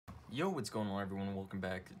Yo, what's going on, everyone? Welcome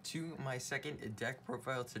back to my second deck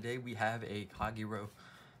profile. Today we have a Kagero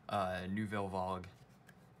Nouvelle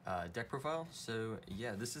Vague deck profile. So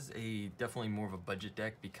yeah, this is definitely more of a budget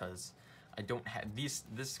deck because I don't have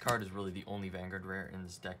this card is really the only Vanguard rare in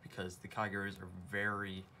this deck because the Kageros are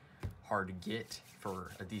very hard to get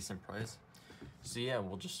for a decent price. So yeah,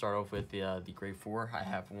 we'll just start off with the grade 4. I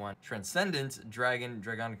have one Transcendent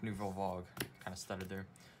Dragonic Nouvelle Vague. Kind of stuttered there,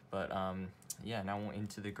 but yeah, now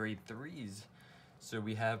into the grade 3s. So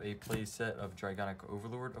we have a play set of Dragonic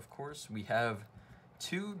Overlord, of course. We have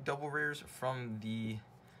 2 double rares from the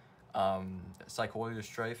Psycholia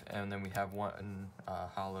Strife, and then we have one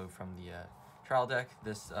hollow from the trial deck,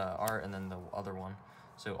 this art, and then the other one.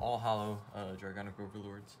 So all hollow Dragonic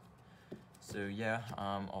Overlords. So yeah,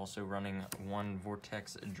 also running one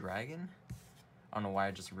Vortex Dragon. I don't know why,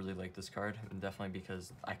 I just really like this card, and definitely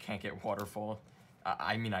because I can't get Waterfall.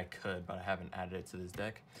 I mean, I could, but I haven't added it to this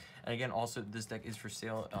deck. And again, also, this deck is for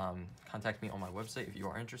sale. Contact me on my website if you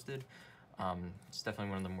are interested. It's definitely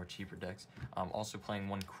one of the more cheaper decks. Also playing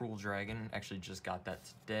one Cruel Dragon. Actually, just got that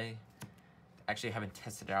today. Actually, I haven't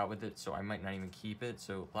tested it out with it, so I might not even keep it.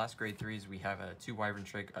 So, last grade 3s, we have 2 Wyvern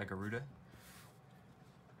Strike Garuda.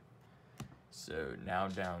 So, now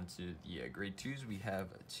down to the grade 2s, we have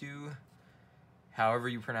 2... however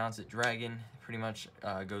you pronounce it, dragon, pretty much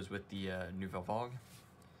goes with the Nouvelle Vague.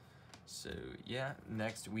 So yeah,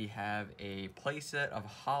 next we have a playset of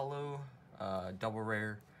hollow double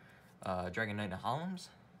rare Dragon Knight and Hollows,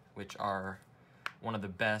 which are one of the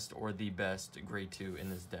best or the best grade 2 in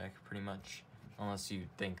this deck, pretty much. Unless you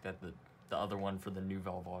think that the other one for the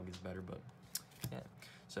Nouvelle Vague is better, but yeah.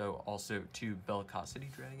 So also 2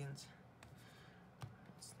 Bellicosity Dragons.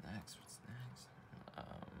 What's next?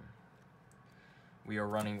 We are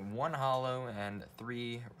running 1 hollow and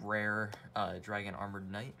 3 rare Dragon Armored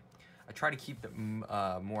Knight. I try to keep the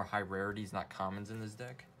more high rarities, not commons, in this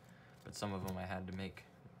deck, but some of them I had to make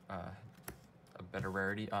a better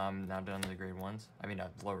rarity. Now down to the grade 1s. I mean,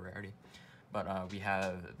 low rarity. But we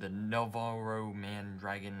have the Navarro Man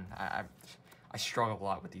Dragon. I struggle a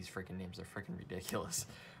lot with these freaking names. They're freaking ridiculous.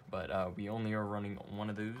 But we only are running 1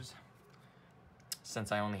 of those.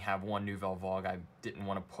 Since I only have 1 Nouvelle Vague, I didn't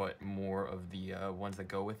want to put more of the ones that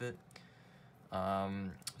go with it. So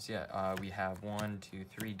yeah, we have 1, 2,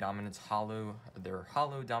 3 Dominance Hollow. They're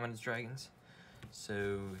Hollow Dominance Dragons.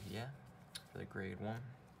 So yeah, for the grade 1.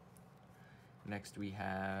 Next we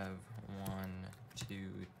have 1, 2,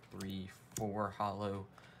 3, 4 Hollow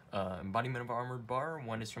Embodiment of Armored Bar.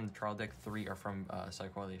 1 is from the trial deck, 3 are from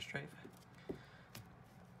Psycholia Strife.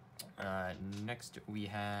 Next we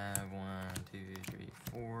have 1, 2, 3,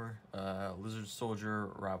 4 Lizard Soldier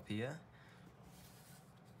Raupia.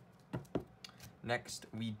 Next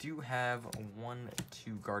we do have 1,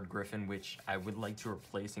 2 Guard Griffin, which I would like to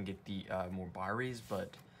replace and get the more Baris,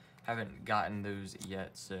 but haven't gotten those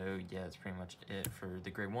yet. So yeah, that's pretty much it for the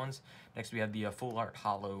grade 1s. Next we have the full art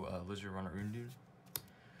hollow Lizard Runner Undu,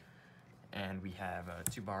 and we have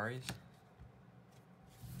 2 Baris.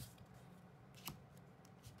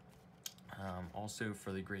 Also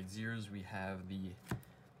for the grade 0s, we have the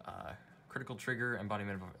Critical Trigger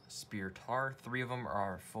Embodiment of Spear Tar. 3 of them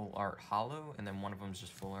are full art hollow, and then 1 of them is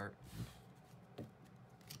just full art.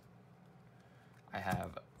 I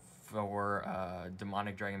have 4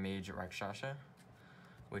 Demonic Dragon Mage Rakshasa,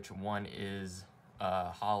 which 1 is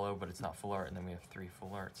hollow, but it's not full art, and then we have 3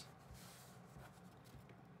 full arts.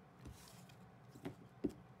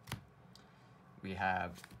 We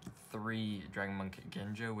have 3 Dragon Monk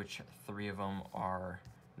Genjo, which 3 of them are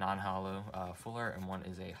non-hollow full art, and 1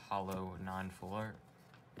 is a hollow non-full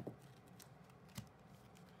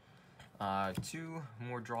art. 2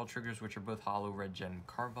 more draw triggers, which are both hollow Red Gen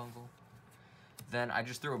Carbuncle. Then I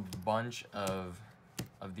just threw a bunch of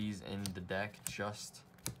these in the deck just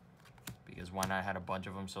because why not? I had a bunch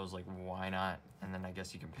of them, so I was like, why not? And then I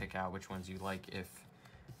guess you can pick out which ones you like if,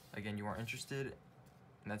 again, you are interested.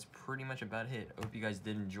 And that's pretty much about it. I hope you guys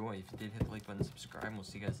did enjoy. If you did, hit the like button, subscribe, and we'll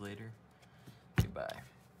see you guys later. Goodbye.